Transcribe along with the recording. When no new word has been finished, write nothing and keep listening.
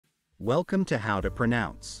Welcome to How to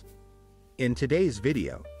Pronounce. In today's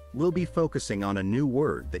video, we'll be focusing on a new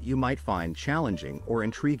word that you might find challenging or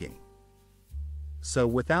intriguing. So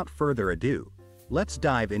without further ado, let's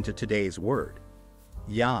dive into today's word,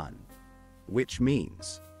 yawn, which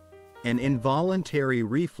means an involuntary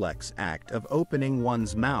reflex act of opening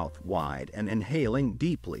one's mouth wide and inhaling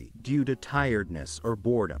deeply due to tiredness or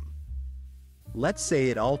boredom. Let's say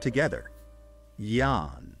it all together.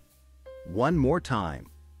 Yawn. One more time.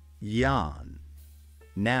 Yawn.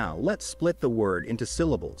 Now let's split the word into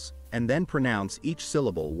syllables and then pronounce each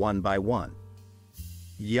syllable one by one.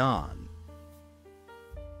 Yawn.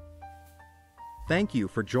 Thank you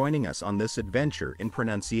for joining us on this adventure in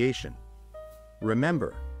pronunciation.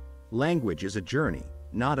 Remember, language is a journey,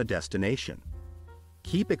 not a destination.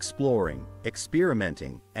 Keep exploring,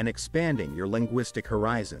 experimenting, and expanding your linguistic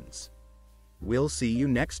horizons. We'll see you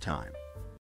next time.